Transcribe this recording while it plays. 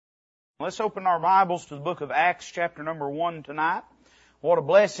Let's open our Bibles to the book of Acts chapter number 1 tonight. What a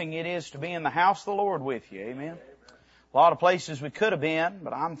blessing it is to be in the house of the Lord with you. Amen. A lot of places we could have been,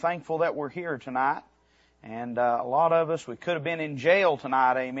 but I'm thankful that we're here tonight. And a lot of us, we could have been in jail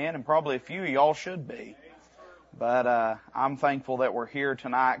tonight. Amen. And probably a few of y'all should be. But I'm thankful that we're here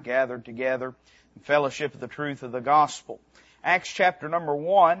tonight, gathered together in fellowship of the truth of the gospel. Acts chapter number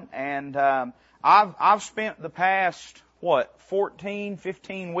 1. And I've spent the past 14,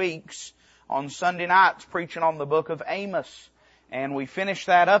 15 weeks on Sunday nights preaching on the book of Amos. And we finished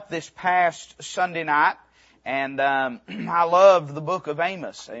that up this past Sunday night. And I love the book of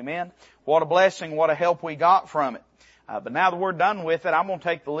Amos. Amen. What a blessing, what a help we got from it. But now that we're done with it, I'm going to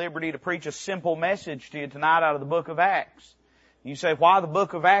take the liberty to preach a simple message to you tonight out of the book of Acts. You say, why the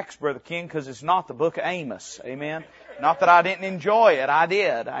book of Acts, Brother King? Because it's not the book of Amos. Amen. Not that I didn't enjoy it. I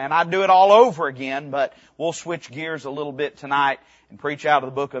did. And I'd do it all over again. But we'll switch gears a little bit tonight and preach out of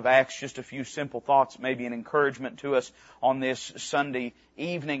the book of Acts just a few simple thoughts, maybe an encouragement to us on this Sunday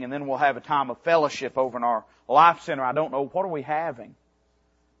evening. And then we'll have a time of fellowship over in our Life Center. I don't know. What are we having?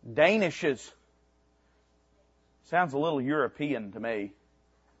 Danishes. Sounds a little European to me.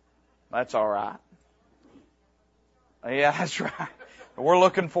 That's all right. Yeah, that's right. We're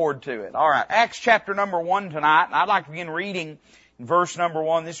looking forward to it. All right. Acts chapter number 1 tonight. And I'd like to begin reading in verse number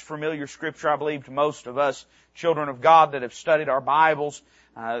 1. This is familiar scripture, I believe, to most of us children of God that have studied our Bibles.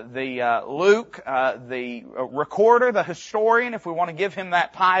 Luke, the recorder, the historian, if we want to give him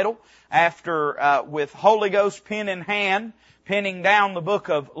that title, after, with Holy Ghost pen in hand, penning down the book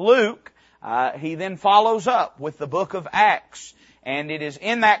of Luke, he then follows up with the book of Acts. And it is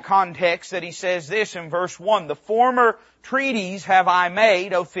in that context that he says this in verse 1, "The former treatise have I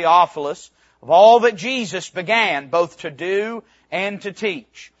made, O Theophilus, of all that Jesus began, both to do and to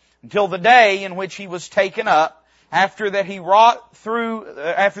teach, until the day in which he was taken up, after that he through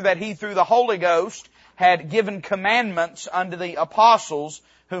the Holy Ghost had given commandments unto the apostles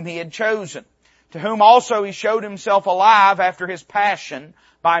whom he had chosen, to whom also he showed himself alive after his passion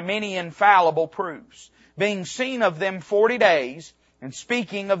by many infallible proofs, being seen of them 40 days, and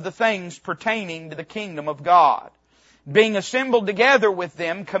speaking of the things pertaining to the kingdom of God. Being assembled together with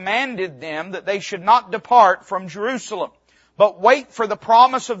them, commanded them that they should not depart from Jerusalem, but wait for the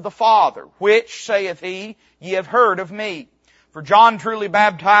promise of the Father, which, saith he, ye have heard of me. For John truly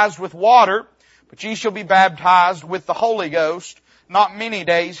baptized with water, but ye shall be baptized with the Holy Ghost not many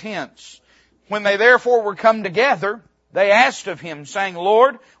days hence. When they therefore were come together, they asked of him, saying,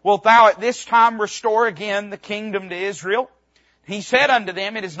 Lord, wilt thou at this time restore again the kingdom to Israel? He said unto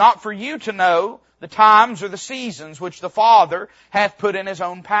them, It is not for you to know the times or the seasons which the Father hath put in his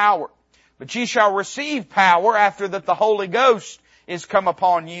own power. But ye shall receive power after that the Holy Ghost is come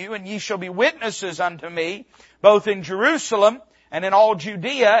upon you, and ye shall be witnesses unto me, both in Jerusalem and in all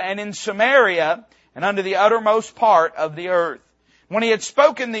Judea and in Samaria, and unto the uttermost part of the earth. When he had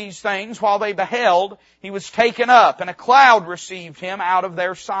spoken these things, while they beheld, he was taken up, and a cloud received him out of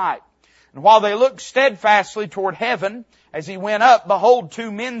their sight. And while they looked steadfastly toward heaven, as he went up, behold, 2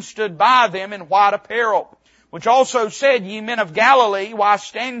 men stood by them in white apparel, which also said, Ye men of Galilee, why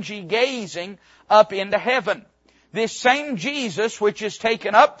stand ye gazing up into heaven? This same Jesus, which is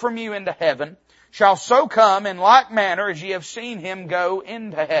taken up from you into heaven, shall so come in like manner as ye have seen him go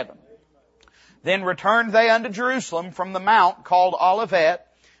into heaven. Then returned they unto Jerusalem from the mount called Olivet,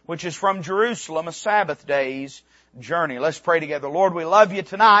 which is from Jerusalem a Sabbath day's journey." Let's pray together. Lord, we love you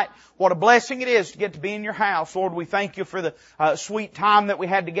tonight. What a blessing it is to get to be in your house. Lord, we thank you for the sweet time that we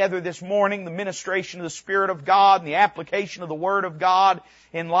had together this morning, the ministration of the Spirit of God and the application of the Word of God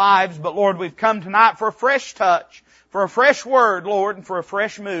in lives. But Lord, we've come tonight for a fresh touch, for a fresh word, Lord, and for a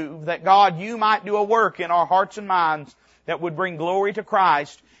fresh move, that God, you might do a work in our hearts and minds that would bring glory to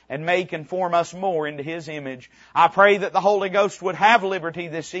Christ and make and form us more into His image. I pray that the Holy Ghost would have liberty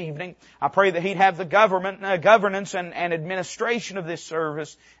this evening. I pray that He'd have the governance and administration of this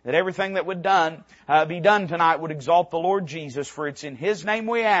service, that everything that would be done tonight would exalt the Lord Jesus, for it's in His name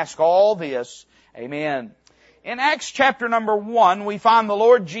we ask all this. Amen. In Acts chapter number 1, we find the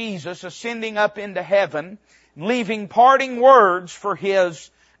Lord Jesus ascending up into heaven, leaving parting words for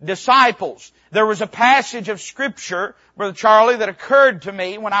His disciples. There was a passage of Scripture, Brother Charlie, that occurred to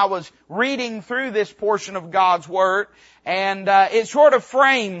me when I was reading through this portion of God's Word, and it sort of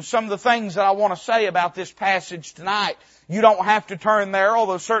frames some of the things that I want to say about this passage tonight. You don't have to turn there,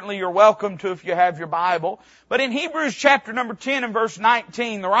 although certainly you're welcome to if you have your Bible. But in Hebrews chapter number 10 and verse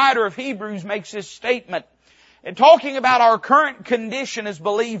 19, the writer of Hebrews makes this statement. In talking about our current condition as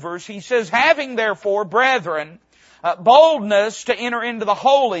believers, he says, "Having therefore, brethren, boldness to enter into the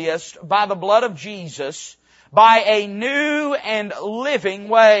holiest by the blood of Jesus, by a new and living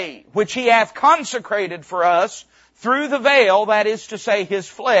way, which He hath consecrated for us through the veil, that is to say, His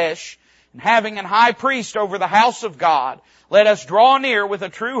flesh, and having an high priest over the house of God, let us draw near with a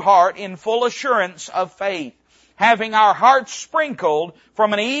true heart in full assurance of faith, having our hearts sprinkled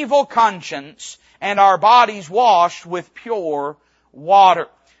from an evil conscience and our bodies washed with pure water.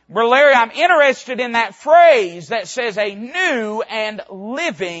 Brother Larry, I'm interested in that phrase that says a new and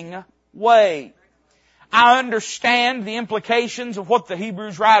living way. I understand the implications of what the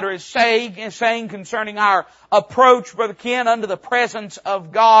Hebrews writer is saying concerning our approach, Brother Ken, unto the presence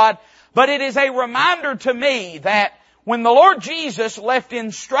of God. But it is a reminder to me that when the Lord Jesus left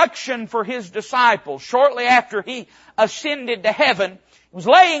instruction for His disciples shortly after He ascended to heaven, He was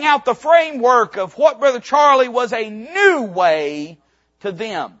laying out the framework of what, Brother Charlie, was a new way to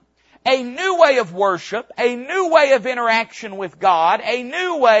them. A new way of worship, a new way of interaction with God, a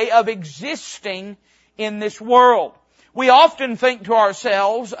new way of existing in this world. We often think to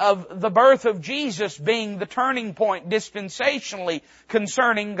ourselves of the birth of Jesus being the turning point dispensationally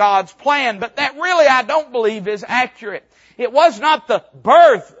concerning God's plan, but that really I don't believe is accurate. It was not the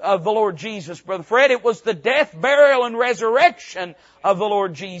birth of the Lord Jesus, Brother Fred. It was the death, burial, and resurrection of the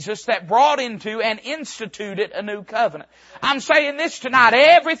Lord Jesus that brought into and instituted a new covenant. I'm saying this tonight.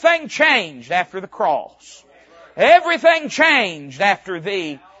 Everything changed after the cross. Everything changed after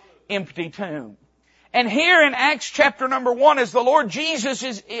the empty tomb. And here in Acts chapter number 1, as the Lord Jesus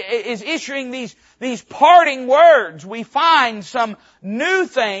is issuing these parting words, we find some new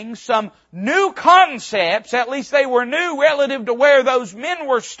things, some new concepts, at least they were new relative to where those men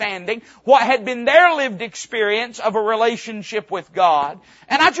were standing, what had been their lived experience of a relationship with God.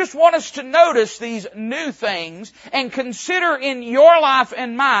 And I just want us to notice these new things and consider in your life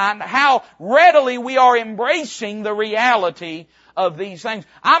and mine how readily we are embracing the reality of these things.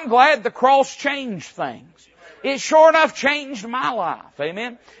 I'm glad the cross changed things. It sure enough changed my life.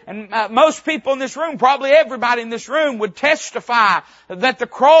 Amen. And most people in this room, probably everybody in this room, would testify that the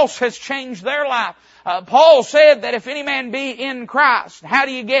cross has changed their life. Paul said that if any man be in Christ, how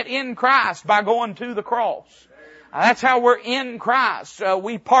do you get in Christ? By going to the cross. That's how we're in Christ.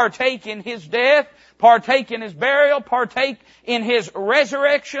 We partake in His death, partake in His burial, partake in His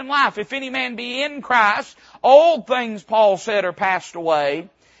resurrection life. If any man be in Christ, old things, Paul said, are passed away.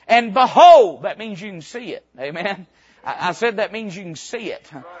 And behold, that means you can see it. Amen. I said that means you can see it.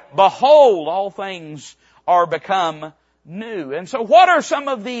 Behold, all things are become new. And so what are some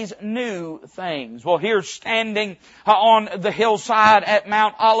of these new things? Well, here standing on the hillside at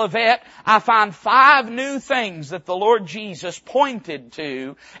Mount Olivet, I find 5 new things that the Lord Jesus pointed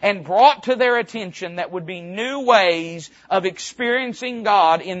to and brought to their attention that would be new ways of experiencing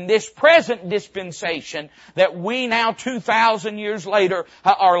God in this present dispensation that we now 2,000 years later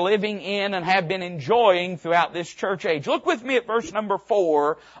are living in and have been enjoying throughout this church age. Look with me at verse number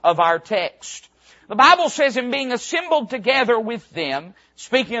 4 of our text. The Bible says, in being assembled together with them,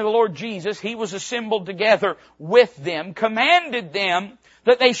 speaking of the Lord Jesus, He was assembled together with them, commanded them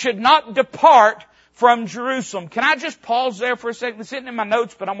that they should not depart from Jerusalem. Can I just pause there for a second? It's sitting in my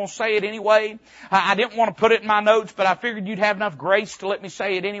notes, but I'm going to say it anyway. I didn't want to put it in my notes, but I figured you'd have enough grace to let me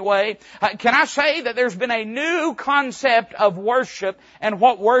say it anyway. Can I say that there's been a new concept of worship, and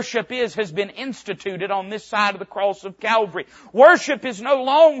what worship is has been instituted on this side of the cross of Calvary. Worship is no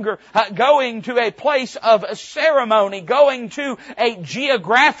longer going to a place of a ceremony, going to a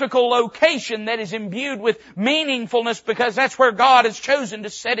geographical location that is imbued with meaningfulness because that's where God has chosen to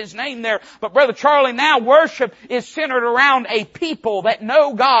set His name there. But Brother Charlie, now worship is centered around a people that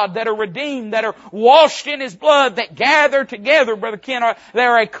know God, that are redeemed, that are washed in His blood, that gather together, Brother Ken.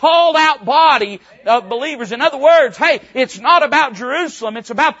 They're a called out body of believers. In other words, hey, it's not about Jerusalem. It's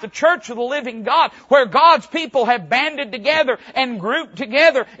about the church of the living God, where God's people have banded together and grouped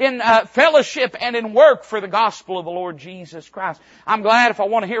together in fellowship and in work for the gospel of the Lord Jesus Christ. I'm glad if I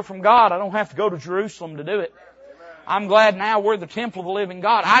want to hear from God, I don't have to go to Jerusalem to do it. I'm glad now we're the temple of the living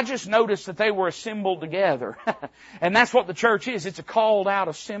God. I just noticed that they were assembled together. And that's what the church is. It's a called out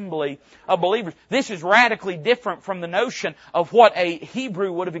assembly of believers. This is radically different from the notion of what a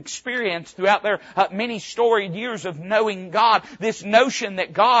Hebrew would have experienced throughout their many storied years of knowing God. This notion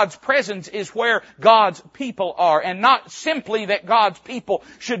that God's presence is where God's people are, and not simply that God's people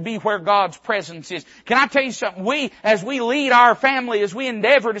should be where God's presence is. Can I tell you something? As we lead our family, as we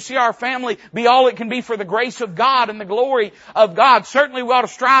endeavor to see our family be all it can be for the grace of God and the glory of God. Certainly we ought to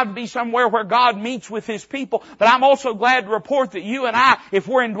strive to be somewhere where God meets with His people. But I'm also glad to report that you and I, if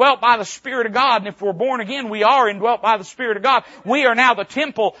we're indwelt by the Spirit of God, and if we're born again, we are indwelt by the Spirit of God. We are now the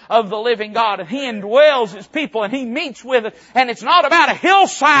temple of the living God, and He indwells His people, and He meets with us. And it's not about a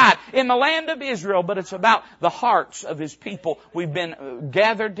hillside in the land of Israel, but it's about the hearts of His people. We've been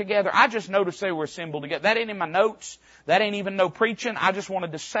gathered together. I just noticed they were assembled together. That ain't in my notes. That ain't even no preaching. I just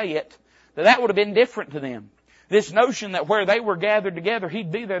wanted to say it. That would have been different to them. This notion that where they were gathered together,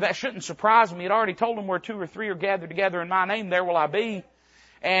 He'd be there, that shouldn't surprise me. He'd already told them where 2 or 3 are gathered together in my name, there will I be.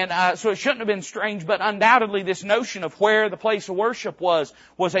 And so it shouldn't have been strange, but undoubtedly this notion of where the place of worship was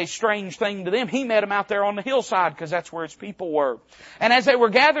a strange thing to them. He met them out there on the hillside because that's where His people were. And as they were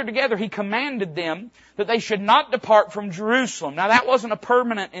gathered together, He commanded them that they should not depart from Jerusalem. Now that wasn't a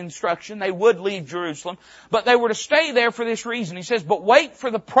permanent instruction. They would leave Jerusalem, but they were to stay there for this reason. He says, but wait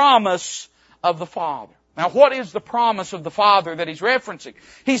for the promise of the Father. Now what is the promise of the Father that He's referencing?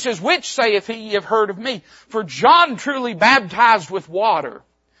 He says, which saith He, ye have heard of me? For John truly baptized with water,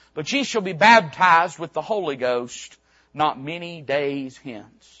 but ye shall be baptized with the Holy Ghost not many days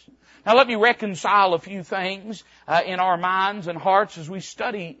hence. Now let me reconcile a few things in our minds and hearts as we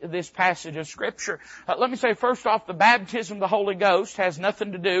study this passage of Scripture. Let me say first off, the baptism of the Holy Ghost has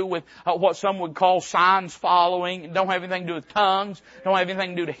nothing to do with what some would call signs following. It don't have anything to do with tongues. Don't have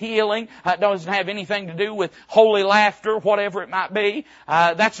anything to do with healing. It doesn't have anything to do with holy laughter, whatever it might be.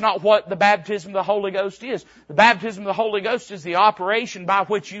 That's not what the baptism of the Holy Ghost is. The baptism of the Holy Ghost is the operation by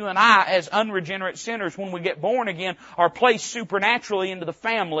which you and I, as unregenerate sinners, when we get born again, are placed supernaturally into the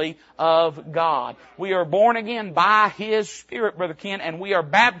family of God. We are born again by His Spirit, Brother Ken, and we are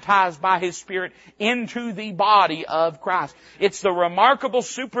baptized by His Spirit into the body of Christ. It's the remarkable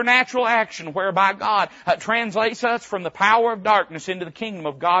supernatural action whereby God translates us from the power of darkness into the kingdom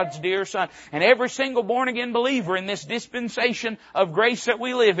of God's dear Son. And every single born again believer in this dispensation of grace that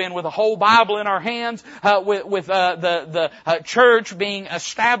we live in, with a whole Bible in our hands, with the church being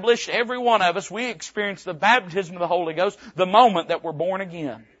established, every one of us, we experience the baptism of the Holy Ghost the moment that we're born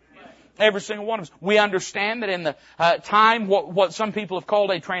again. Every single one of us. We understand that in the time, what some people have called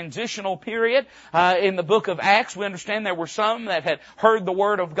a transitional period, in the book of Acts, we understand there were some that had heard the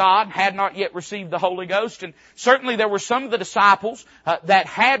Word of God, had not yet received the Holy Ghost, and certainly there were some of the disciples that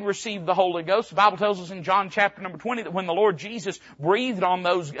had received the Holy Ghost. The Bible tells us in John chapter number 20 that when the Lord Jesus breathed on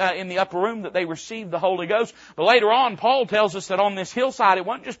those in the upper room that they received the Holy Ghost. But later on, Paul tells us that on this hillside, it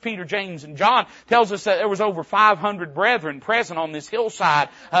wasn't just Peter, James, and John. Tells us that there was over 500 brethren present on this hillside.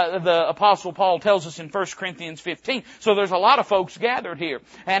 The Apostle Paul tells us in 1 Corinthians 15. So there's a lot of folks gathered here.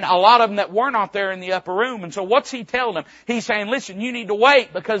 And a lot of them that were not there in the upper room. And so what's he telling them? He's saying, listen, you need to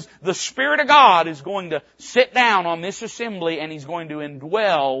wait because the Spirit of God is going to sit down on this assembly and He's going to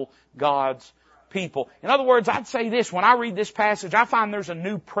indwell God's people. In other words, I'd say this, when I read this passage, I find there's a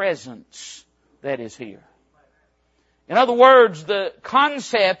new presence that is here. In other words, the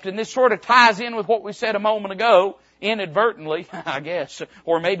concept, and this sort of ties in with what we said a moment ago, inadvertently, I guess,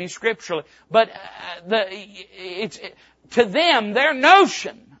 or maybe scripturally, but to them, their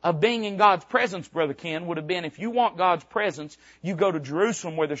notion of being in God's presence, Brother Ken, would have been, if you want God's presence, you go to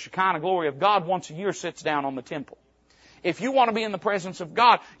Jerusalem where the Shekinah glory of God once a year sits down on the temple. If you want to be in the presence of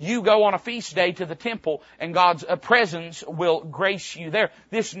God, you go on a feast day to the temple and God's presence will grace you there.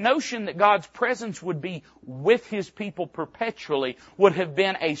 This notion that God's presence would be with His people perpetually would have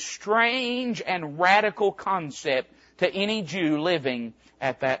been a strange and radical concept to any Jew living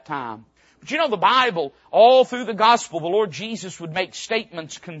at that time. But you know, the Bible, all through the Gospel, the Lord Jesus would make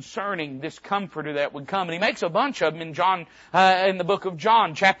statements concerning this Comforter that would come. And He makes a bunch of them in the book of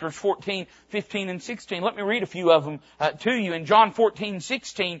John, chapters 14, 15, and 16. Let me read a few of them to you. In John 14,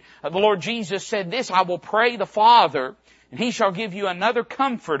 16, the Lord Jesus said this, I will pray the Father, and He shall give you another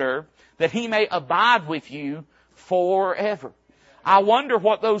Comforter, that He may abide with you forever. I wonder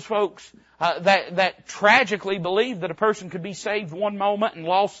what those folks that tragically believe that a person could be saved one moment and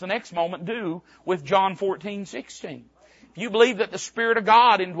lost the next moment do with John 14:16. If you believe that the Spirit of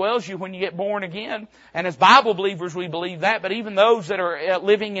God indwells you when you get born again, and as Bible believers we believe that, but even those that are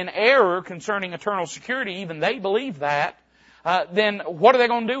living in error concerning eternal security, even they believe that, then what are they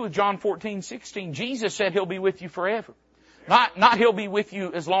going to do with John 14:16? Jesus said He'll be with you forever. Not He'll be with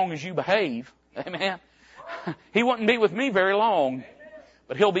you as long as you behave. Amen. He wouldn't be with me very long,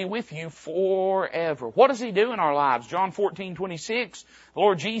 but He'll be with you forever. What does He do in our lives? John 14:26, the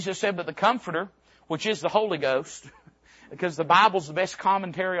Lord Jesus said, but the Comforter, which is the Holy Ghost, because the Bible's the best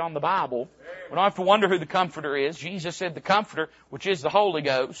commentary on the Bible. We don't have to wonder who the Comforter is. Jesus said the Comforter, which is the Holy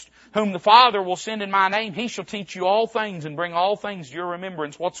Ghost, whom the Father will send in my name, He shall teach you all things and bring all things to your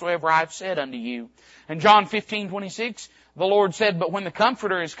remembrance whatsoever I have said unto you. And John 15:26, the Lord said, but when the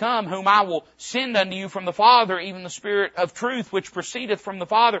Comforter is come, whom I will send unto you from the Father, even the Spirit of truth which proceedeth from the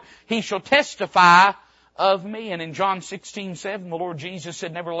Father, He shall testify of me. And in John 16:7, the Lord Jesus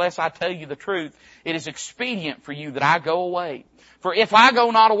said, nevertheless I tell you the truth, it is expedient for you that I go away. For if I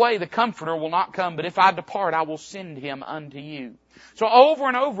go not away, the Comforter will not come, but if I depart, I will send Him unto you. So over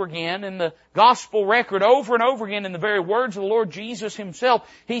and over again in the gospel record, over and over again in the very words of the Lord Jesus Himself,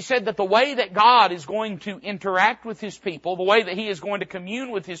 He said that the way that God is going to interact with His people, the way that He is going to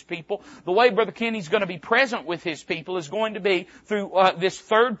commune with His people, the way Brother Kenny's going to be present with His people is going to be through this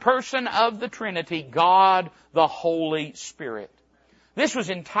third person of the Trinity, God the Holy Spirit. This was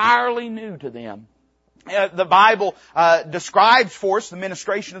entirely new to them. The Bible describes for us the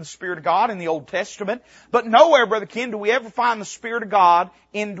ministration of the Spirit of God in the Old Testament, but nowhere, Brother Ken, do we ever find the Spirit of God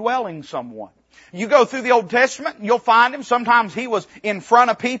indwelling someone. You go through the Old Testament and you'll find Him. Sometimes He was in front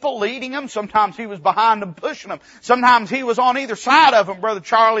of people leading them. Sometimes He was behind them pushing them. Sometimes He was on either side of them, Brother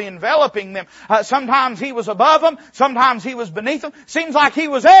Charlie, enveloping them. Sometimes He was above them. Sometimes He was beneath them. Seems like He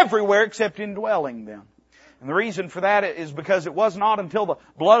was everywhere except indwelling them. And the reason for that is because it was not until the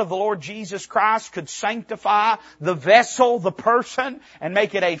blood of the Lord Jesus Christ could sanctify the vessel, the person, and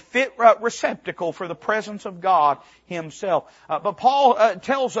make it a fit receptacle for the presence of God Himself. But Paul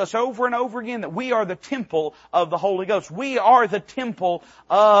tells us over and over again that we are the temple of the Holy Ghost. We are the temple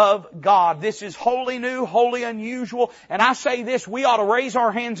of God. This is wholly new, wholly unusual. And I say this, we ought to raise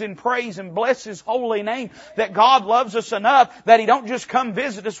our hands in praise and bless His holy name, that God loves us enough that He don't just come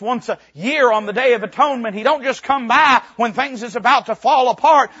visit us once a year on the Day of Atonement. He don't just come by when things is about to fall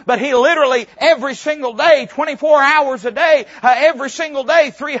apart, but He literally every single day, 24 hours a day, every single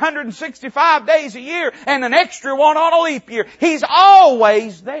day, 365 days a year, and an extra one on a leap year. He's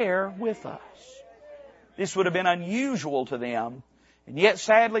always there with us. This would have been unusual to them. And yet,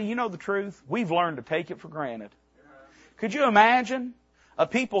 sadly, you know the truth, we've learned to take it for granted. Could you imagine a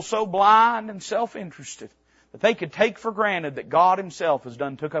people so blind and self-interested that they could take for granted that God Himself has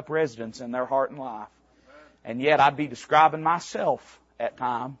took up residence in their heart and life? And yet I'd be describing myself at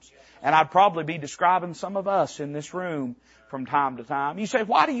times. And I'd probably be describing some of us in this room from time to time. You say,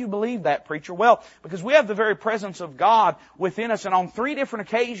 why do you believe that, preacher? Well, because we have the very presence of God within us. And on 3 different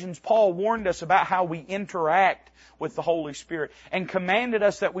occasions, Paul warned us about how we interact with the Holy Spirit and commanded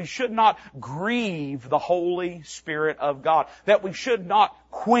us that we should not grieve the Holy Spirit of God, that we should not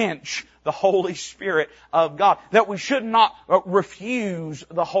quench the Holy Spirit of God, that we should not refuse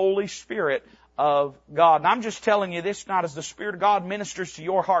the Holy Spirit of God. And I'm just telling you this tonight, as the Spirit of God ministers to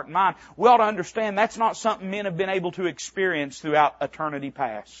your heart and mind, we ought to understand that's not something men have been able to experience throughout eternity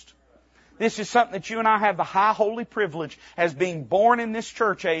past. This is something that you and I have the high holy privilege as being born in this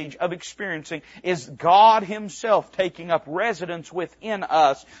church age of experiencing, is God Himself taking up residence within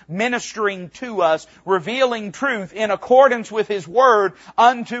us, ministering to us, revealing truth in accordance with His Word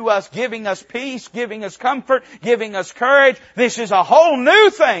unto us, giving us peace, giving us comfort, giving us courage. This is a whole new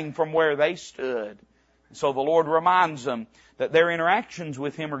thing from where they stood. So the Lord reminds them that their interactions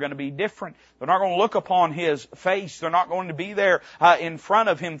with Him are going to be different. They're not going to look upon His face. They're not going to be there in front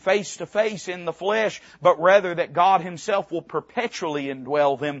of Him face to face in the flesh, but rather that God Himself will perpetually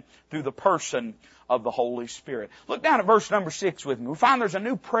indwell them through the person of the Holy Spirit. Look down at verse number 6 with me. We find there's a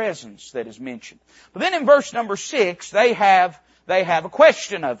new presence that is mentioned. But then in verse number 6, they have a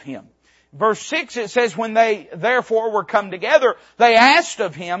question of Him. Verse 6, it says, when they therefore were come together, they asked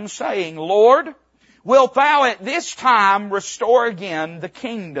of Him, saying, Lord, wilt Thou at this time restore again the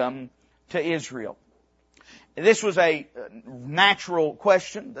kingdom to Israel? This was a natural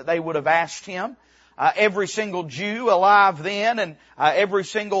question that they would have asked Him. Every single Jew alive then and every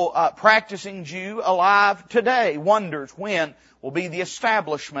single practicing Jew alive today wonders when will be the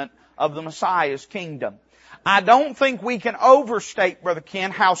establishment of the Messiah's kingdom. I don't think we can overstate, Brother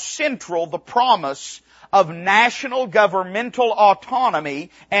Ken, how central the promise of national governmental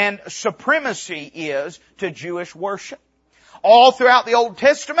autonomy and supremacy is to Jewish worship. All throughout the Old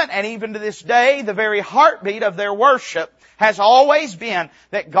Testament and even to this day, the very heartbeat of their worship has always been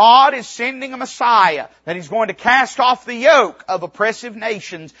that God is sending a Messiah, that He's going to cast off the yoke of oppressive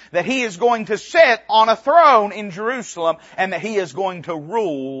nations, that He is going to sit on a throne in Jerusalem, and that He is going to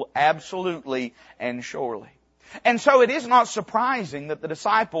rule absolutely and surely. And so it is not surprising that the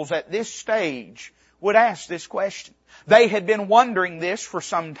disciples at this stage would ask this question. They had been wondering this for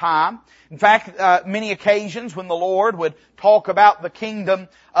some time. In fact, many occasions when the Lord would talk about the kingdom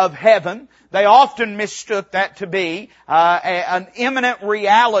of heaven, they often mistook that to be an imminent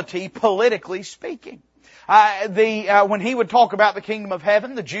reality, politically speaking. When He would talk about the kingdom of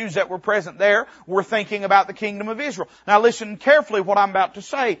heaven, the Jews that were present there were thinking about the kingdom of Israel. Now listen carefully what I'm about to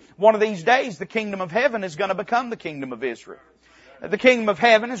say. One of these days, the kingdom of heaven is going to become the kingdom of Israel. The kingdom of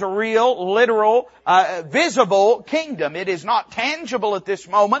heaven is a real, literal, visible kingdom. It is not tangible at this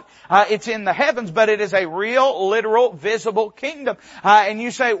moment. It's in the heavens, but it is a real, literal, visible kingdom. And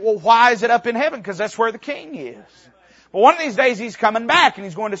you say, well, why is it up in heaven? Because that's where the king is. Well, one of these days He's coming back and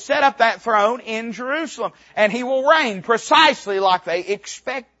He's going to set up that throne in Jerusalem. And He will reign precisely like they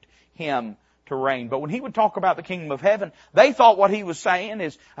expect Him to reign. But when He would talk about the kingdom of heaven, they thought what He was saying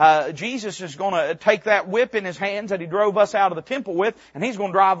is Jesus is going to take that whip in His hands that He drove us out of the temple with, and He's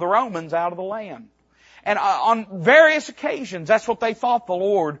going to drive the Romans out of the land. And on various occasions, that's what they thought the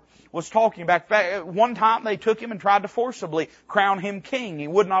Lord was talking about. One time they took Him and tried to forcibly crown Him king. He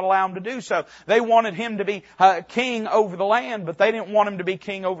would not allow them to do so. They wanted Him to be king over the land, but they didn't want Him to be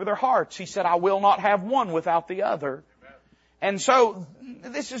king over their hearts. He said, I will not have one without the other. And so,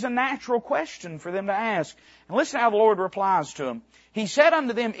 this is a natural question for them to ask. And listen how the Lord replies to them. He said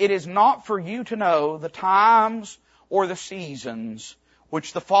unto them, it is not for you to know the times or the seasons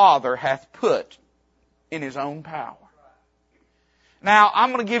which the Father hath put in His own power. Now,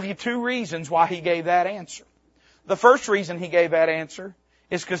 I'm going to give you two reasons why He gave that answer. The first reason He gave that answer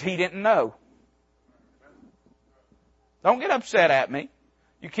is because He didn't know. Don't get upset at me.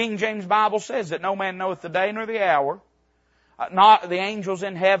 Your King James Bible says that no man knoweth the day nor the hour. Not the angels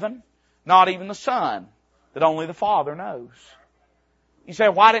in heaven, not even the Son, that only the Father knows. You say,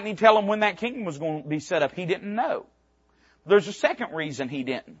 why didn't He tell them when that kingdom was going to be set up? He didn't know. There's a second reason He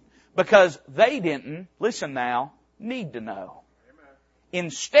didn't. Because they didn't, listen now, need to know.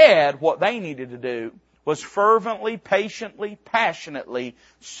 Instead, what they needed to do was fervently, patiently, passionately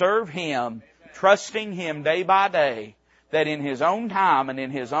serve Him, trusting Him day by day, that in His own time and in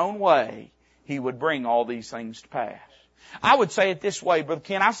His own way, He would bring all these things to pass. I would say it this way, Brother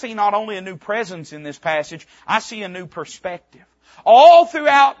Ken, I see not only a new presence in this passage, I see a new perspective. All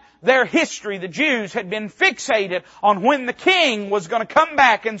throughout their history, the Jews had been fixated on when the king was going to come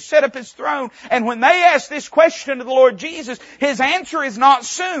back and set up His throne. And when they asked this question to the Lord Jesus, His answer is not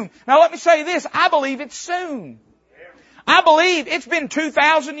soon. Now let me say this, I believe it's soon. I believe it's been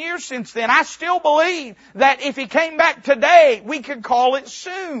 2,000 years since then. I still believe that if He came back today, we could call it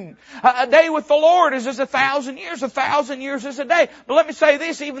soon. A day with the Lord is as 1,000 years. 1,000 years is a day. But let me say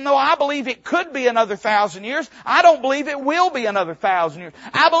this, even though I believe it could be another 1,000 years, I don't believe it will be another 1,000 years.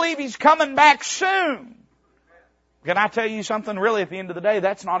 I believe He's coming back soon. Can I tell you something? Really, at the end of the day,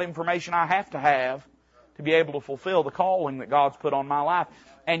 that's not information I have to be able to fulfill the calling that God's put on my life.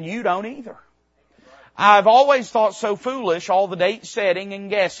 And you don't either. I've always thought so foolish, all the date setting and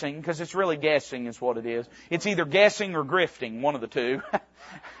guessing, because it's really guessing is what it is. It's either guessing or grifting, one of the two.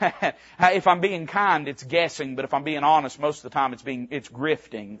 If I'm being kind, it's guessing, but if I'm being honest, most of the time it's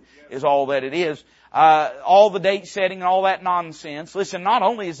grifting is all that it is. All the date setting and all that nonsense. Listen, not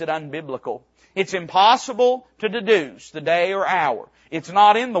only is it unbiblical, it's impossible to deduce the day or hour. It's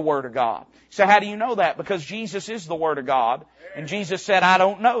not in the Word of God. So how do you know that? Because Jesus is the Word of God. And Jesus said, I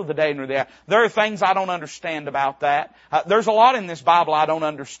don't know the day nor the hour. There are things I don't understand about that. There's a lot in this Bible I don't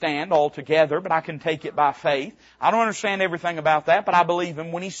understand altogether, but I can take it by faith. I don't understand everything about that, but I believe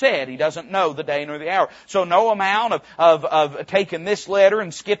Him when He said He doesn't know the day nor the hour. So no amount of taking this letter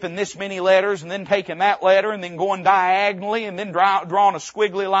and skipping this many letters and then taking that letter and then going diagonally and then drawing a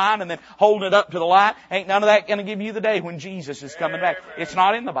squiggly line and then holding it up to the light, ain't none of that going to give you the day when Jesus is coming back. It's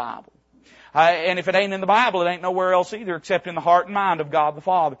not in the Bible. And if it ain't in the Bible, it ain't nowhere else either except in the heart and mind of God the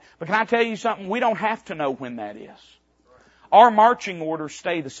Father. But can I tell you something? We don't have to know when that is. Our marching orders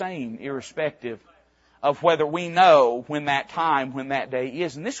stay the same irrespective of whether we know when that time, when that day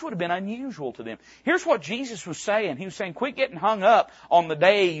is. And this would have been unusual to them. Here's what Jesus was saying. He was saying, quit getting hung up on the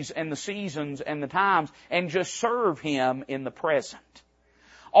days and the seasons and the times and just serve Him in the present.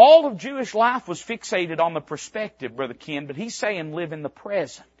 All of Jewish life was fixated on the perspective, Brother Ken, but He's saying live in the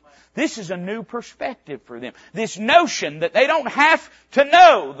present. This is a new perspective for them. This notion that they don't have to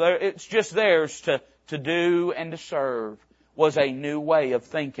know, it's just theirs to do and to serve, was a new way of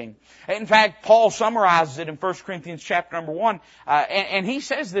thinking. In fact, Paul summarizes it in 1 Corinthians chapter number 1, and he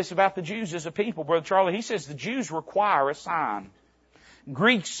says this about the Jews as a people, Brother Charlie. He says the Jews require a sign.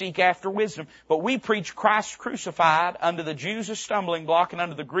 Greeks seek after wisdom. But we preach Christ crucified, unto the Jews a stumbling block, and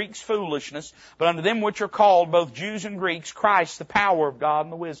unto the Greeks foolishness. But unto them which are called, both Jews and Greeks, Christ, the power of God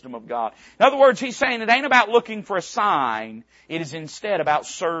and the wisdom of God. In other words, he's saying it ain't about looking for a sign. It is instead about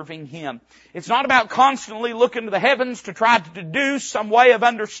serving Him. It's not about constantly looking to the heavens to try to deduce some way of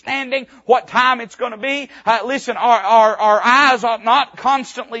understanding what time it's going to be. Listen, our eyes ought not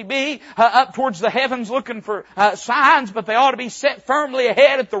constantly be up towards the heavens looking for signs, but they ought to be set firmly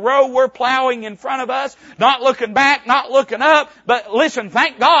ahead at the road we're plowing in front of us, not looking back, not looking up. But listen,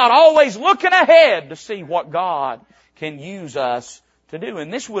 thank God, always looking ahead to see what God can use us to do.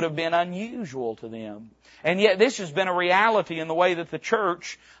 And this would have been unusual to them. And yet this has been a reality in the way that the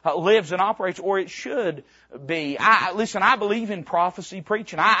church lives and operates, or it should be. I believe in prophecy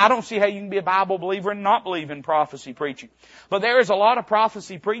preaching. I don't see how you can be a Bible believer and not believe in prophecy preaching. But there is a lot of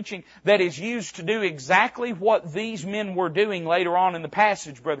prophecy preaching that is used to do exactly what these men were doing later on in the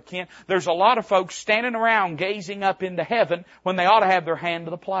passage, Brother Ken. There's a lot of folks standing around gazing up into heaven when they ought to have their hand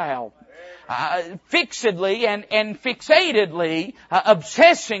to the plow. Fixedly and fixatedly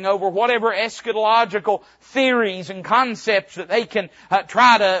obsessing over whatever eschatological theories and concepts that they can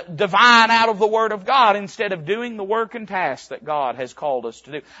try to divine out of the Word of God instead of doing the work and task that God has called us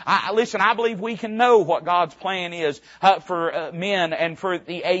to do. I believe we can know what God's plan is for men and for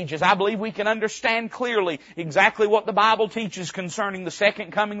the ages. I believe we can understand clearly exactly what the Bible teaches concerning the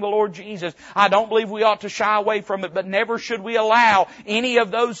second coming of the Lord Jesus. I don't believe we ought to shy away from it, but never should we allow any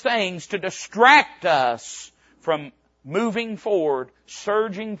of those things to distract us from moving forward,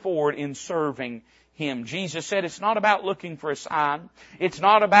 surging forward in serving Him. Jesus said it's not about looking for a sign. It's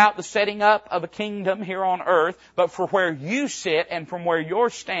not about the setting up of a kingdom here on earth, but for where you sit and from where you're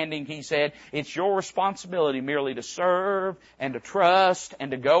standing, He said, it's your responsibility merely to serve and to trust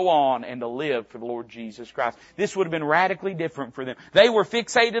and to go on and to live for the Lord Jesus Christ. This would have been radically different for them. They were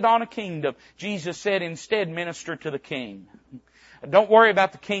fixated on a kingdom. Jesus said, instead, minister to the King. Don't worry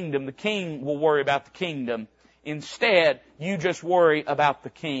about the kingdom. The King will worry about the kingdom. Instead, you just worry about the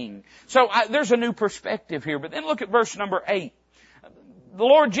King. So there's a new perspective here. But then look at verse number 8. The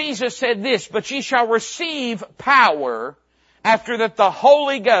Lord Jesus said this, but ye shall receive power after that the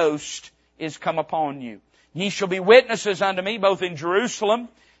Holy Ghost is come upon you. Ye shall be witnesses unto me both in Jerusalem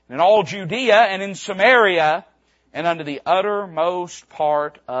and in all Judea and in Samaria and unto the uttermost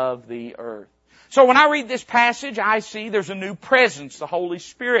part of the earth. So when I read this passage, I see there's a new presence. The Holy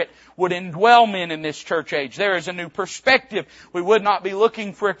Spirit would indwell men in this church age. There is a new perspective. We would not be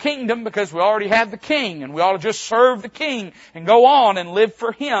looking for a kingdom because we already have the King, and we ought to just serve the King and go on and live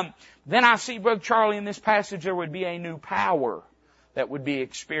for Him. Then I see, Brother Charlie, in this passage there would be a new power that would be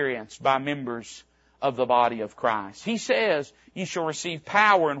experienced by members of the body of Christ. He says, ye shall receive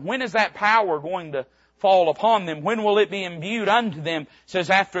power. And when is that power going to fall upon them? When will it be imbued unto them? It says,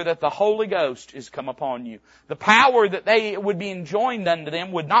 after that the Holy Ghost is come upon you. The power that they would be enjoined unto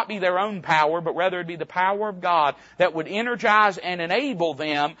them would not be their own power, but rather it would be the power of God that would energize and enable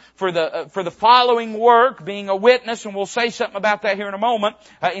them for the following work, being a witness, and we'll say something about that here in a moment,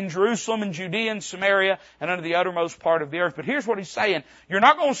 in Jerusalem and Judea and Samaria and unto the uttermost part of the earth. But here's what He's saying. You're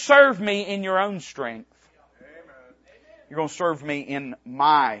not going to serve me in your own strength. You're going to serve me in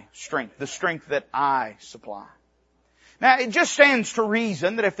my strength, the strength that I supply. Now, it just stands to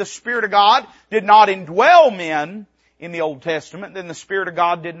reason that if the Spirit of God did not indwell men in the Old Testament, then the Spirit of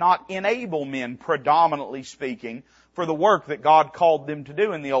God did not enable men, predominantly speaking, for the work that God called them to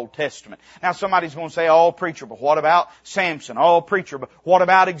do in the Old Testament. Now somebody's going to say, oh preacher, but what about Samson? Oh preacher, but what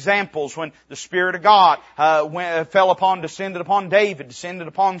about examples when the Spirit of God descended upon David, descended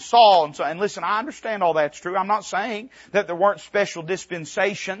upon Saul, and so. And listen, I understand all that's true. I'm not saying that there weren't special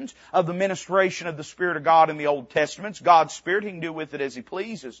dispensations of the ministration of the Spirit of God in the Old Testament. It's God's Spirit. He can do with it as He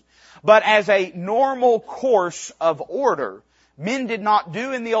pleases. But as a normal course of order, men did not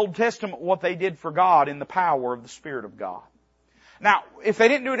do in the Old Testament what they did for God in the power of the Spirit of God. Now, if they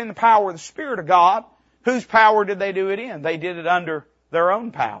didn't do it in the power of the Spirit of God, whose power did they do it in? They did it under their own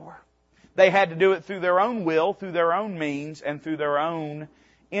power. They had to do it through their own will, through their own means, and through their own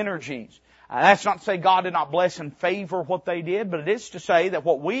energies. That's not to say God did not bless and favor what they did, but it is to say that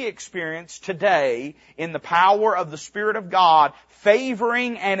what we experience today in the power of the Spirit of God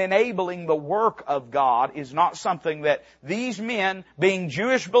favoring and enabling the work of God is not something that these men, being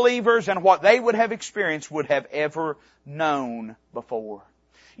Jewish believers and what they would have experienced, would have ever known before.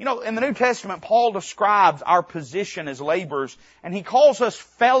 You know, in the New Testament, Paul describes our position as laborers, and he calls us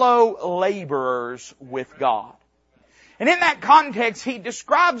fellow laborers with God. And in that context, he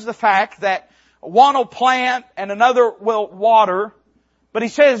describes the fact that one will plant and another will water. But he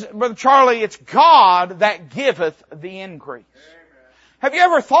says, Brother Charlie, it's God that giveth the increase. Have you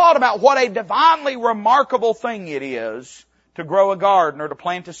ever thought about what a divinely remarkable thing it is to grow a garden or to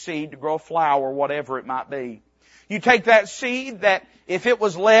plant a seed, to grow a flower, whatever it might be? You take that seed that, if it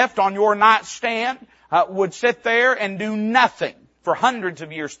was left on your nightstand, would sit there and do nothing for hundreds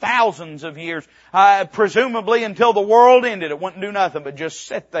of years, thousands of years, presumably until the world ended. It wouldn't do nothing but just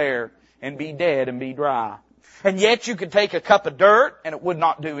sit there and be dead and be dry. And yet you could take a cup of dirt and it would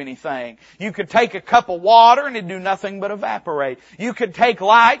not do anything. You could take a cup of water and it'd do nothing but evaporate. You could take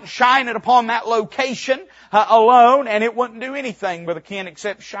light and shine it upon that location alone and it wouldn't do anything, Brother Ken,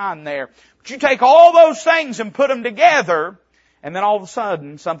 except shine there. But you take all those things and put them together, and then all of a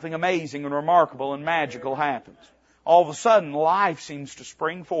sudden something amazing and remarkable and magical happens. All of a sudden life seems to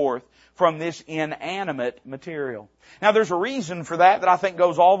spring forth from this inanimate material. Now there's a reason for that I think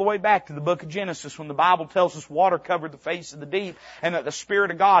goes all the way back to the book of Genesis, when the Bible tells us water covered the face of the deep and that the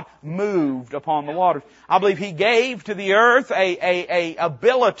Spirit of God moved upon the waters. I believe He gave to the earth a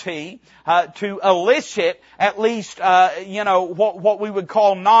ability to elicit at least what we would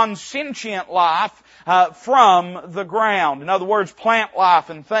call non-sentient life from the ground. In other words, plant life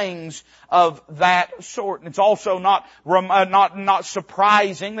and things of that sort. And it's also not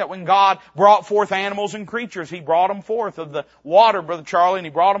surprising that when God brought forth animals and creatures, He brought them forth of the water, Brother Charlie, and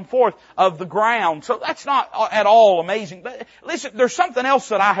He brought them forth of the ground. So that's not at all amazing. But listen, there's something else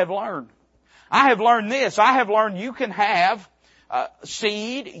that I have learned. I have learned this. I have learned you can have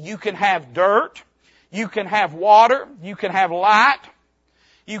seed, you can have dirt, you can have water, you can have light,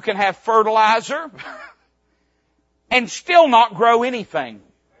 you can have fertilizer, and still not grow anything.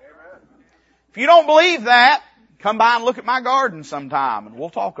 If you don't believe that, come by and look at my garden sometime and we'll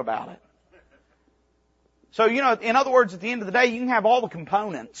talk about it. So, in other words, at the end of the day, you can have all the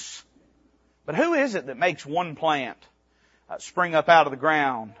components. But who is it that makes one plant spring up out of the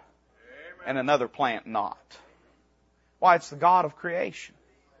ground and another plant not? Why, it's the God of creation.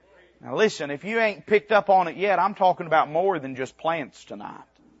 Now listen, if you ain't picked up on it yet, I'm talking about more than just plants tonight.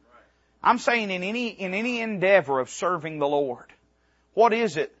 I'm saying in any endeavor of serving the Lord, what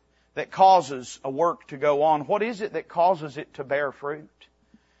is it that causes a work to go on? What is it that causes it to bear fruit?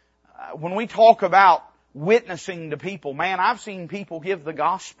 When we talk about witnessing to people, man, I've seen people give the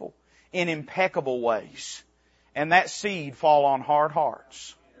gospel in impeccable ways, and that seed fall on hard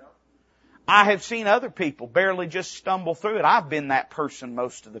hearts. I have seen other people barely just stumble through it. I've been that person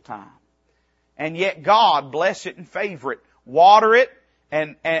most of the time. And yet God bless it and favor it, water it,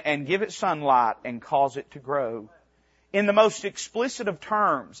 and give it sunlight and cause it to grow. In the most explicit of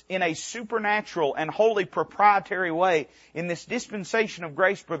terms, in a supernatural and wholly proprietary way, in this dispensation of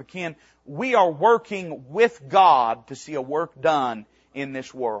grace, Brother Ken, we are working with God to see a work done in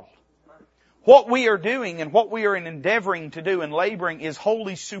this world. What we are doing and what we are endeavoring to do and laboring is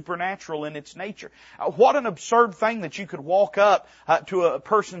wholly supernatural in its nature. What an absurd thing that you could walk up to a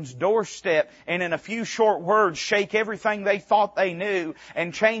person's doorstep and in a few short words shake everything they thought they knew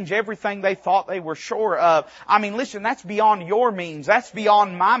and change everything they thought they were sure of. I mean, listen, that's beyond your means. That's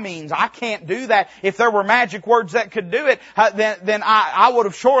beyond my means. I can't do that. If there were magic words that could do it, then I would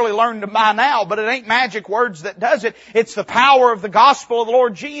have surely learned them by now. But it ain't magic words that does it. It's the power of the gospel of the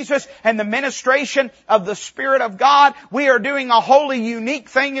Lord Jesus and the ministration of the Spirit of God. We are doing a wholly unique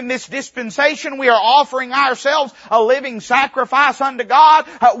thing in this dispensation. We are offering ourselves a living sacrifice unto God.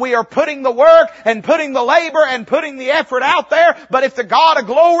 We are putting the work and putting the labor and putting the effort out there. But if the God of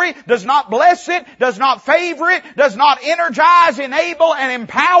glory does not bless it, does not favor it, does not energize, enable, and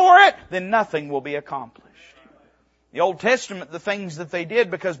empower it, then nothing will be accomplished. The Old Testament, the things that they did,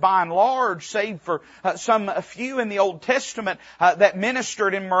 because by and large, save for a few in the Old Testament that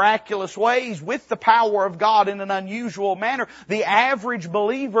ministered in miraculous ways with the power of God in an unusual manner, the average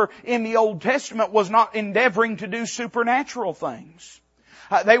believer in the Old Testament was not endeavoring to do supernatural things.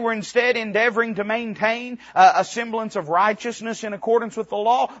 They were instead endeavoring to maintain a semblance of righteousness in accordance with the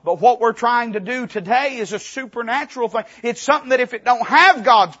law. But what we're trying to do today is a supernatural thing. It's something that if it don't have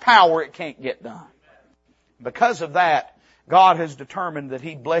God's power, it can't get done. Because of that, God has determined that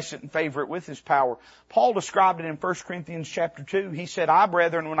He'd bless it and favor it with His power. Paul described it in 1 Corinthians chapter 2. He said, I,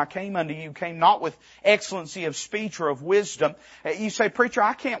 brethren, when I came unto you, came not with excellency of speech or of wisdom. You say, preacher,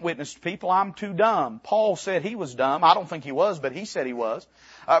 I can't witness to people. I'm too dumb. Paul said he was dumb. I don't think he was, but he said he was.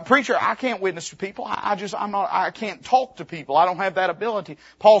 Preacher, I can't witness to people. I can't talk to people. I don't have that ability.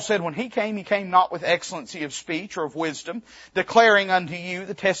 Paul said when he came not with excellency of speech or of wisdom, declaring unto you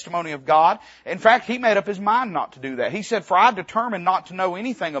the testimony of God. In fact, he made up his mind not to do that. He said, for I determined not to know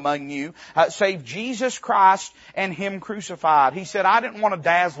anything among you, save Jesus Christ and Him crucified. He said, I didn't want to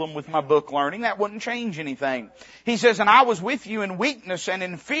dazzle them with my book learning. That wouldn't change anything. He says, and I was with you in weakness and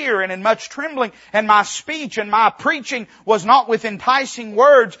in fear and in much trembling, and my speech and my preaching was not with enticing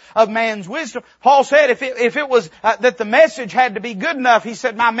words of man's wisdom. Paul said if it was that the message had to be good enough, he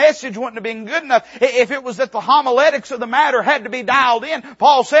said my message wouldn't have been good enough. If it was that the homiletics of the matter had to be dialed in,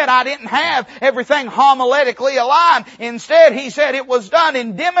 Paul said I didn't have everything homiletically aligned. Instead, he said it was done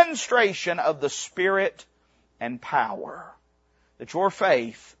in demonstration of the Spirit and power. That your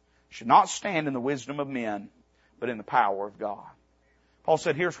faith should not stand in the wisdom of men, but in the power of God. Paul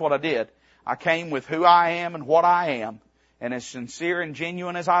said, here's what I did. I came with who I am and what I am, and as sincere and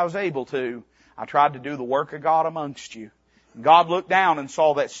genuine as I was able to, I tried to do the work of God amongst you. And God looked down and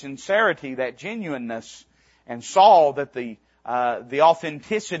saw that sincerity, that genuineness, and saw that the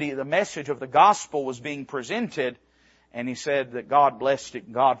authenticity of the message of the gospel was being presented, and He said that God blessed it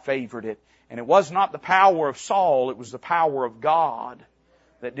and God favored it. And it was not the power of Saul, it was the power of God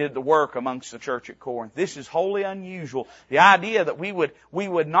that did the work amongst the church at Corinth. This is wholly unusual. The idea that we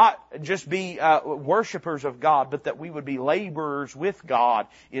would not just be worshipers of God, but that we would be laborers with God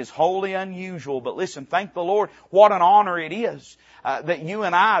is wholly unusual. But listen, thank the Lord, what an honor it is that you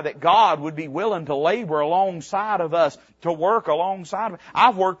and I, that God would be willing to labor alongside of us, to work alongside of us.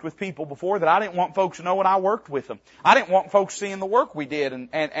 I've worked with people before that I didn't want folks knowing I worked with them. I didn't want folks seeing the work we did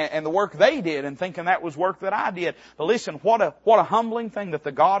and the work they did and thinking that was work that I did. But listen, what a humbling thing that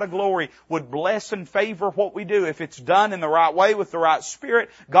the God of glory would bless and favor what we do. If it's done in the right way with the right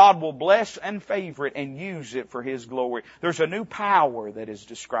spirit, God will bless and favor it and use it for His glory. There's a new power that is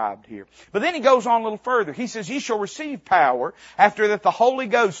described here. But then he goes on a little further. He says, ye shall receive power after that the Holy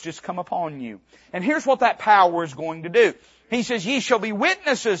Ghost is come upon you. And here's what that power is going to do. He says, ye shall be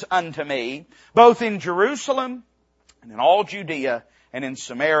witnesses unto me, both in Jerusalem and in all Judea and in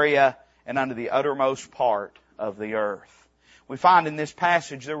Samaria and unto the uttermost part of the earth. We find in this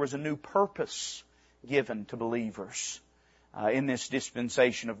passage there was a new purpose given to believers in this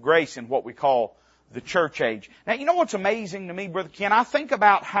dispensation of grace in what we call the church age. Now, you know what's amazing to me, Brother Ken? I think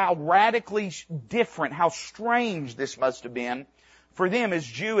about how radically different, how strange this must have been for them as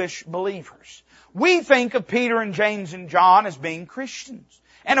Jewish believers. We think of Peter and James and John as being Christians.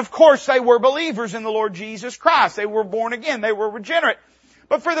 And of course they were believers in the Lord Jesus Christ. They were born again. They were regenerate.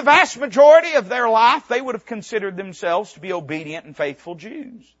 But for the vast majority of their life, they would have considered themselves to be obedient and faithful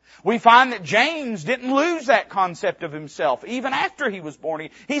Jews. We find that James didn't lose that concept of himself even after he was born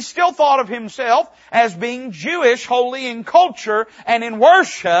again. He still thought of himself as being Jewish, wholly in culture and in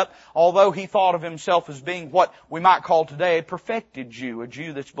worship, although he thought of himself as being what we might call today a perfected Jew, a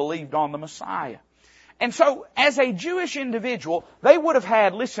Jew that's believed on the Messiah. And so, as a Jewish individual, they would have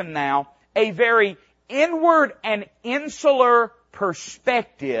had, listen now, a very inward and insular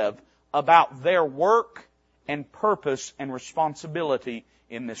perspective about their work and purpose and responsibility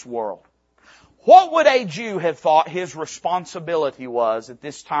in this world. What would a Jew have thought his responsibility was at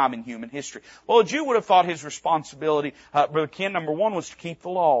this time in human history? Well, a Jew would have thought his responsibility, Brother Ken, number one was to keep the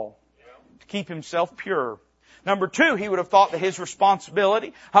law, to keep himself pure. Number two, he would have thought that his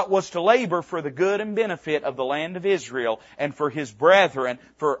responsibility was to labor for the good and benefit of the land of Israel and for his brethren,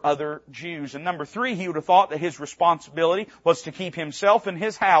 for other Jews. And number three, he would have thought that his responsibility was to keep himself and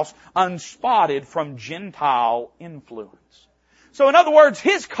his house unspotted from Gentile influence. So in other words,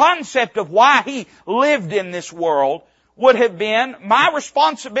 his concept of why he lived in this world would have been, my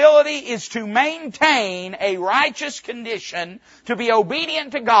responsibility is to maintain a righteous condition, to be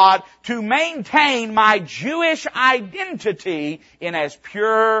obedient to God, to maintain my Jewish identity in as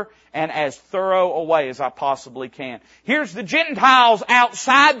pure and as thorough a way as I possibly can. Here's the Gentiles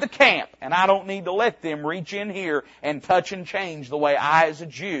outside the camp, and I don't need to let them reach in here and touch and change the way I as a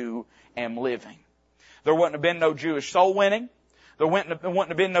Jew am living. There wouldn't have been no Jewish soul winning. There wouldn't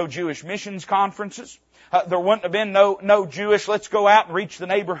have been no Jewish missions conferences. There wouldn't have been no Jewish, let's go out and reach the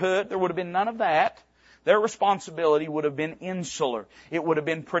neighborhood. There would have been none of that. Their responsibility would have been insular. It would have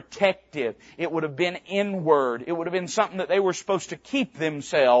been protective. It would have been inward. It would have been something that they were supposed to keep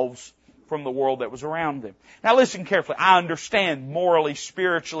themselves from the world that was around them. Now listen carefully. I understand morally,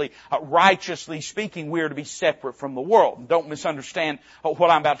 spiritually, righteously speaking, we are to be separate from the world. Don't misunderstand what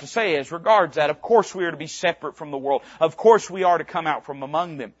I'm about to say as regards that. Of course we are to be separate from the world. Of course we are to come out from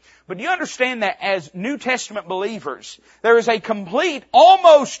among them. But do you understand that as New Testament believers, there is a complete,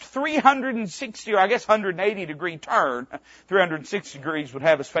 almost 360, or I guess 180 degree turn. 360 degrees would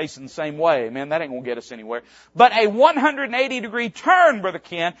have us facing the same way. Man, that ain't going to get us anywhere. But a 180 degree turn, Brother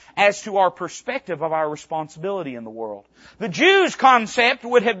Ken, as to our perspective of our responsibility in the world. The Jews' concept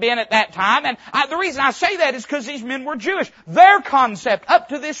would have been at that time, and the reason I say that is because these men were Jewish. Their concept up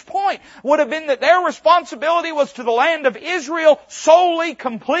to this point would have been that their responsibility was to the land of Israel solely,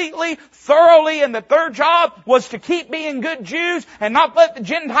 completely, thoroughly, and that their job was to keep being good Jews and not let the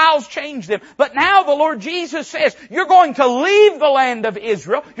Gentiles change them. But now the Lord Jesus says, you're going to leave the land of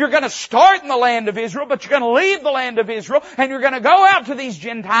Israel. You're going to start in the land of Israel, but you're going to leave the land of Israel, and you're going to go out to these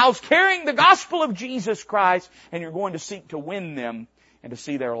Gentiles carrying the gospel of Jesus Christ, and you're going to seek to win them and to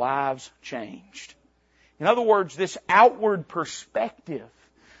see their lives changed. In other words, this outward perspective,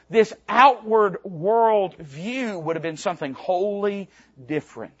 this outward world view would have been something wholly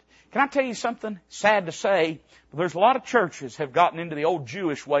different. Can I tell you something? Sad to say, but there's a lot of churches have gotten into the old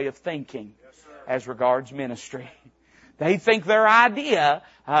Jewish way of thinking as regards ministry. They think their idea,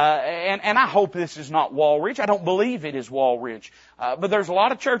 and I hope this is not Walridge. I don't believe it is Walridge. But there's a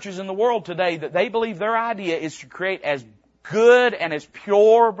lot of churches in the world today that they believe their idea is to create as good and as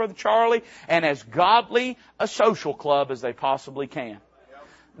pure, Brother Charlie, and as godly a social club as they possibly can.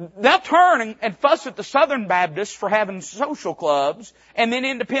 They'll turn and fuss at the Southern Baptists for having social clubs, and then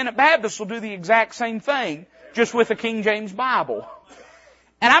Independent Baptists will do the exact same thing, just with a King James Bible.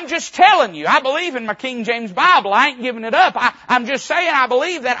 And I'm just telling you, I believe in my King James Bible. I ain't giving it up. I'm just saying I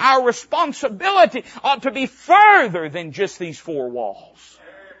believe that our responsibility ought to be further than just these four walls.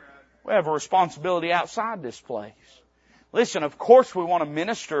 We have a responsibility outside this place. Listen, of course we want to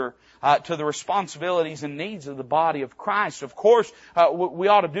minister to the responsibilities and needs of the body of Christ. Of course, we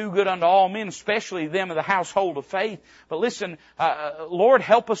ought to do good unto all men, especially them of the household of faith. But listen, Lord,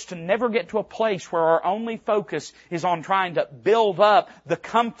 help us to never get to a place where our only focus is on trying to build up the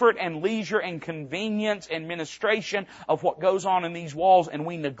comfort and leisure and convenience and ministration of what goes on in these walls, and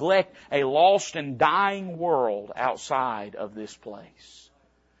we neglect a lost and dying world outside of this place.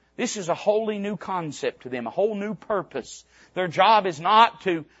 This is a wholly new concept to them, a whole new purpose. Their job is not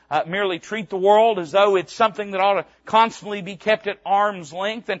to merely treat the world as though it's something that ought to constantly be kept at arm's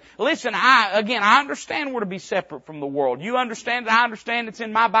length. And listen, I understand we're to be separate from the world. You understand it. I understand it's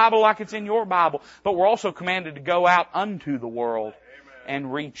in my Bible like it's in your Bible. But we're also commanded to go out unto the world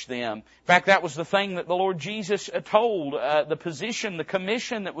and reach them. In fact, that was the thing that the Lord Jesus told, the position, the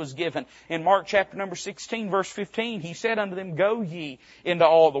commission that was given. In Mark chapter number 16, verse 15, He said unto them, go ye into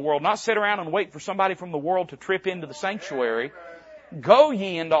all the world. Not sit around and wait for somebody from the world to trip into the sanctuary. Go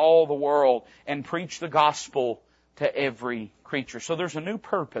ye into all the world and preach the gospel to every creature. So there's a new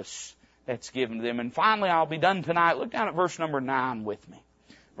purpose that's given to them. And finally, I'll be done tonight. Look down at verse number 9 with me.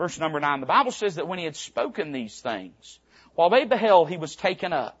 Verse number 9. The Bible says that when He had spoken these things, while they beheld, He was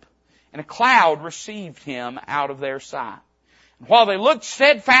taken up, and a cloud received Him out of their sight. And while they looked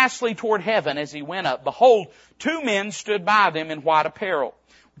steadfastly toward heaven as He went up, behold, two men stood by them in white apparel,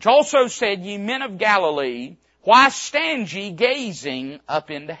 which also said, Ye men of Galilee, why stand ye gazing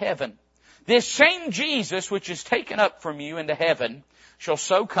up into heaven? This same Jesus which is taken up from you into heaven shall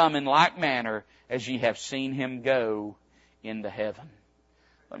so come in like manner as ye have seen Him go into heaven.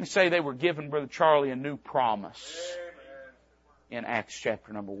 Let me say they were given, Brother Charlie, a new promise in Acts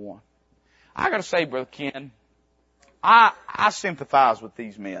chapter number 1. I got to say, Brother Ken, I sympathize with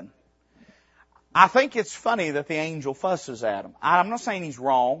these men. I think it's funny that the angel fusses at him. I'm not saying he's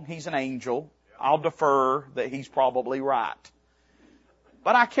wrong. He's an angel. I'll defer that he's probably right.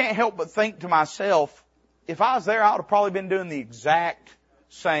 But I can't help but think to myself, if I was there, I would have probably been doing the exact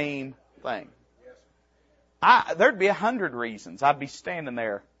same thing. There'd be 100 reasons. I'd be standing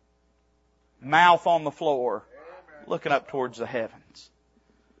there, mouth on the floor, looking up towards the heavens.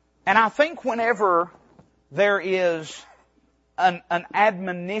 And I think whenever there is an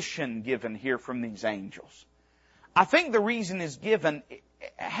admonition given here from these angels, I think the reason is given, it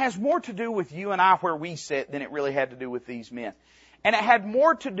has more to do with you and I where we sit than it really had to do with these men. And it had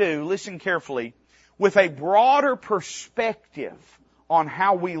more to do, listen carefully, with a broader perspective on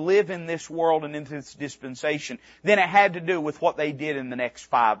how we live in this world and in this dispensation than it had to do with what they did in the next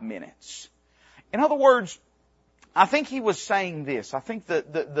 5 minutes. In other words, I think he was saying this. I think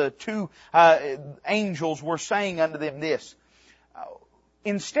the two angels were saying unto them this.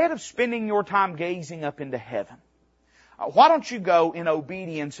 Instead of spending your time gazing up into heaven, why don't you go in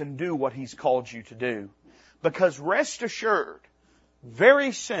obedience and do what He's called you to do? Because rest assured,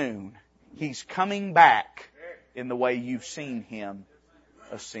 very soon, He's coming back in the way you've seen Him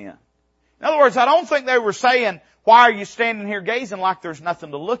ascend. In other words, I don't think they were saying, why are you standing here gazing like there's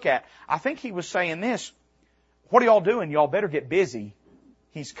nothing to look at? I think he was saying this, what are y'all doing? Y'all better get busy.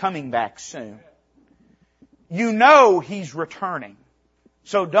 He's coming back soon. You know He's returning.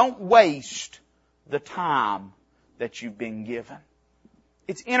 So don't waste the time that you've been given.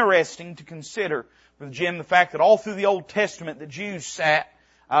 It's interesting to consider, Brother Jim, the fact that all through the Old Testament the Jews sat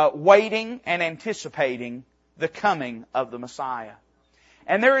waiting and anticipating the coming of the Messiah.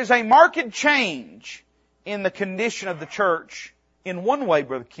 And there is a marked change in the condition of the church in one way,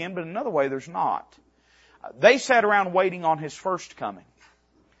 Brother Ken, but in another way there's not. They sat around waiting on His first coming.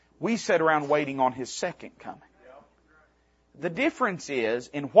 We sat around waiting on His second coming. The difference is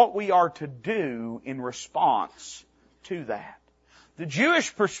in what we are to do in response to that. The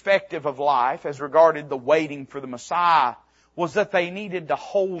Jewish perspective of life as regarded the waiting for the Messiah was that they needed to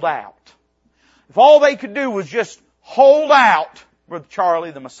hold out. If all they could do was just hold out, Brother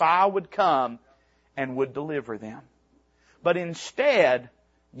Charlie, the Messiah would come and would deliver them. But instead,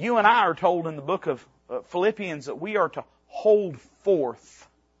 you and I are told in the book of Philippians that we are to hold forth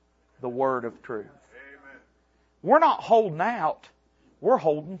the word of truth. Amen. We're not holding out, we're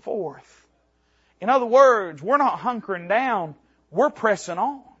holding forth. In other words, we're not hunkering down, we're pressing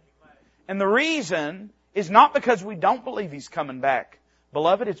on. And the reason is not because we don't believe He's coming back,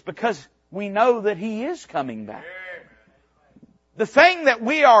 beloved, it's because we know that He is coming back. The thing that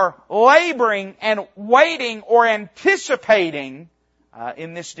we are laboring and waiting or anticipating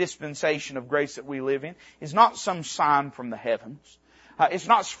in this dispensation of grace that we live in is not some sign from the heavens. It's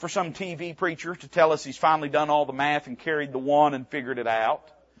not for some TV preacher to tell us he's finally done all the math and carried the one and figured it out.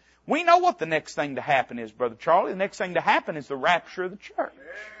 We know what the next thing to happen is, Brother Charlie. The next thing to happen is the rapture of the church.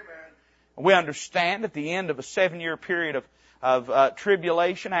 Amen. We understand at the end of a 7-year period of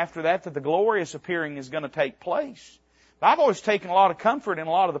tribulation after that the glorious appearing is going to take place. But I've always taken a lot of comfort in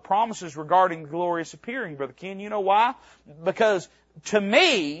a lot of the promises regarding the glorious appearing, Brother Ken. You know why? Because to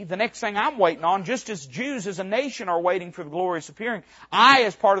me, the next thing I'm waiting on, just as Jews as a nation are waiting for the glorious appearing, I,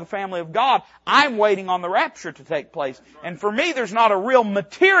 as part of the family of God, I'm waiting on the rapture to take place. And for me, there's not a real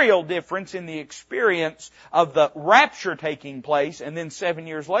material difference in the experience of the rapture taking place and then 7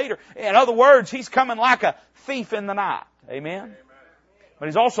 years later. In other words, He's coming like a thief in the night. Amen? But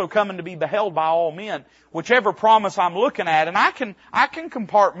He's also coming to be beheld by all men. Whichever promise I'm looking at, and I can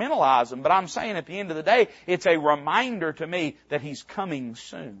compartmentalize them, but I'm saying at the end of the day, it's a reminder to me that He's coming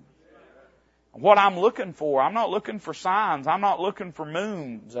soon. What I'm looking for, I'm not looking for signs. I'm not looking for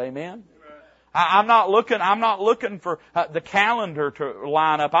moons. Amen? I'm not looking for the calendar to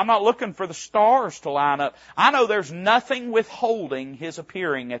line up. I'm not looking for the stars to line up. I know there's nothing withholding His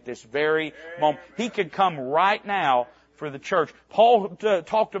appearing at this very moment. He could come right now for the church. Paul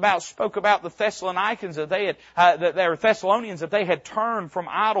spoke about the Thessalonians that they had turned from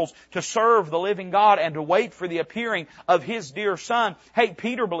idols to serve the living God and to wait for the appearing of His dear Son. Hey,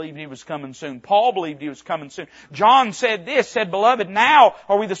 Peter believed He was coming soon. Paul believed He was coming soon. John said, Beloved, now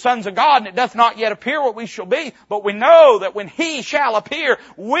are we the sons of God, and it doth not yet appear what we shall be, but we know that when He shall appear,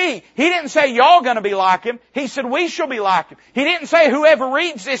 He didn't say y'all going to be like Him. He said we shall be like Him. He didn't say whoever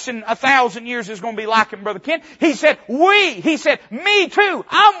reads this in 1,000 years is going to be like Him, Brother Ken. He said He said, me too.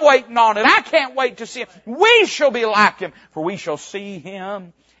 I'm waiting on it. I can't wait to see Him. We shall be like Him, for we shall see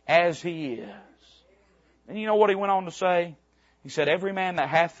Him as He is. And you know what He went on to say? He said, every man that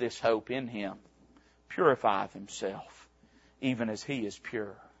hath this hope in Him purifieth himself, even as He is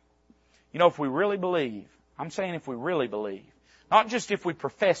pure. You know, if we really believe, I'm saying if we really believe, not just if we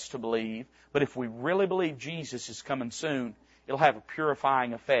profess to believe, but if we really believe Jesus is coming soon, it'll have a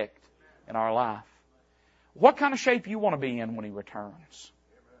purifying effect in our life. What kind of shape you want to be in when He returns?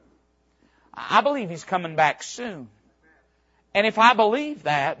 I believe He's coming back soon. And if I believe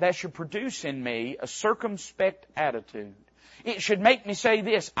that should produce in me a circumspect attitude. It should make me say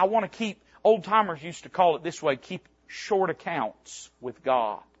this, I want to keep, old-timers used to call it this way, keep short accounts with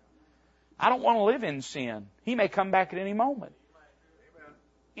God. I don't want to live in sin. He may come back at any moment.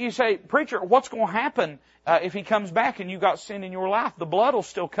 You say, preacher, what's going to happen if He comes back and you got sin in your life? The blood will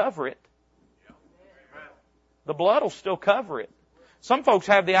still cover it. The blood will still cover it. Some folks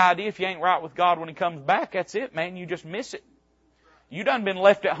have the idea if you ain't right with God when He comes back, that's it, man. You just miss it. You done been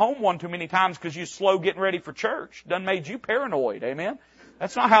left at home one too many times because you're slow getting ready for church. Done made you paranoid. Amen?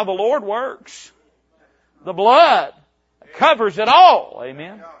 That's not how the Lord works. The blood covers it all.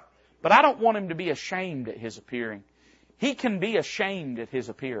 Amen? But I don't want Him to be ashamed at His appearing. He can be ashamed at His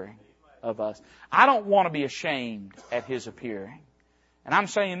appearing of us. I don't want to be ashamed at His appearing. And I'm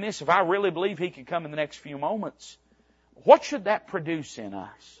saying this, if I really believe He could come in the next few moments, what should that produce in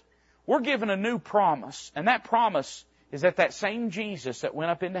us? We're given a new promise, and that promise is that same Jesus that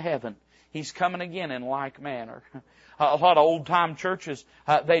went up into heaven, He's coming again in like manner. A lot of old-time churches,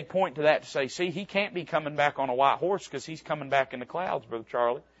 they'd point to that to say, see, He can't be coming back on a white horse because He's coming back in the clouds, Brother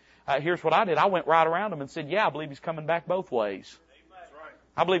Charlie. Here's what I did. I went right around them and said, yeah, I believe He's coming back both ways.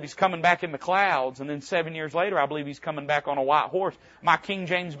 I believe He's coming back in the clouds, and then 7 years later, I believe He's coming back on a white horse. My King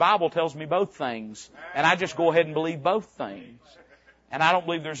James Bible tells me both things, and I just go ahead and believe both things. And I don't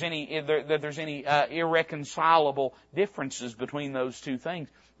believe there's any irreconcilable differences between those two things.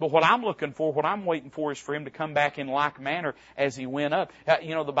 But what I'm looking for, what I'm waiting for, is for Him to come back in like manner as He went up.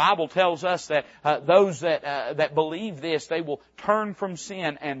 The Bible tells us that those that believe this, they will turn from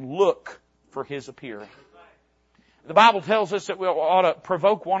sin and look for His appearing. The Bible tells us that we ought to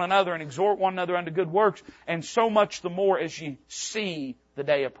provoke one another and exhort one another unto good works, and so much the more as you see the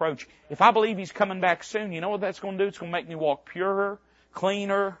day approach. If I believe He's coming back soon, you know what that's going to do? It's going to make me walk purer,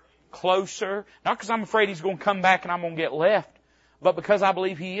 cleaner, closer. Not because I'm afraid He's going to come back and I'm going to get left, but because I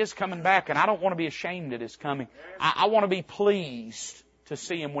believe He is coming back, and I don't want to be ashamed at His coming. I want to be pleased to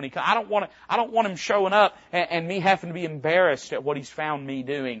see Him when He comes. I don't want Him showing up and me having to be embarrassed at what He's found me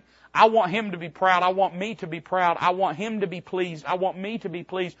doing. I want Him to be proud. I want me to be proud. I want Him to be pleased. I want me to be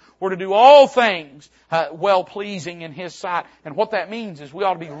pleased. We're to do all things well-pleasing in His sight. And what that means is we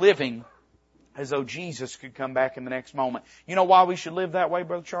ought to be living as though Jesus could come back in the next moment. You know why we should live that way,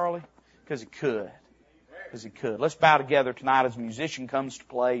 Brother Charlie? Because He could. Because He could. Let's bow together tonight as a musician comes to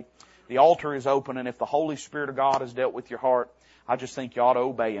play. The altar is open, and if the Holy Spirit of God has dealt with your heart, I just think you ought to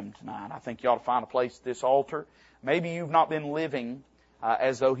obey Him tonight. I think you ought to find a place at this altar. Maybe you've not been living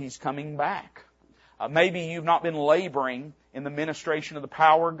as though He's coming back. Maybe you've not been laboring in the ministration of the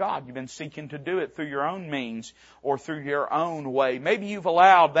power of God. You've been seeking to do it through your own means or through your own way. Maybe you've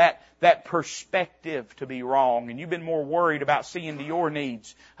allowed that perspective to be wrong, and you've been more worried about seeing to your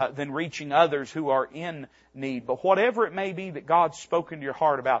needs than reaching others who are in need. But whatever it may be that God's spoken to your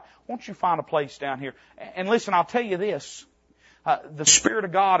heart about, won't you find a place down here? And listen, I'll tell you this. The Spirit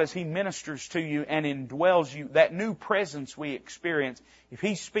of God, as He ministers to you and indwells you, that new presence we experience, if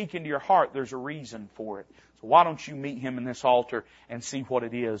He's speaking to your heart, there's a reason for it. So why don't you meet Him in this altar and see what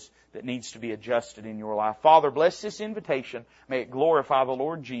it is that needs to be adjusted in your life. Father, bless this invitation. May it glorify the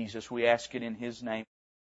Lord Jesus. We ask it in His name.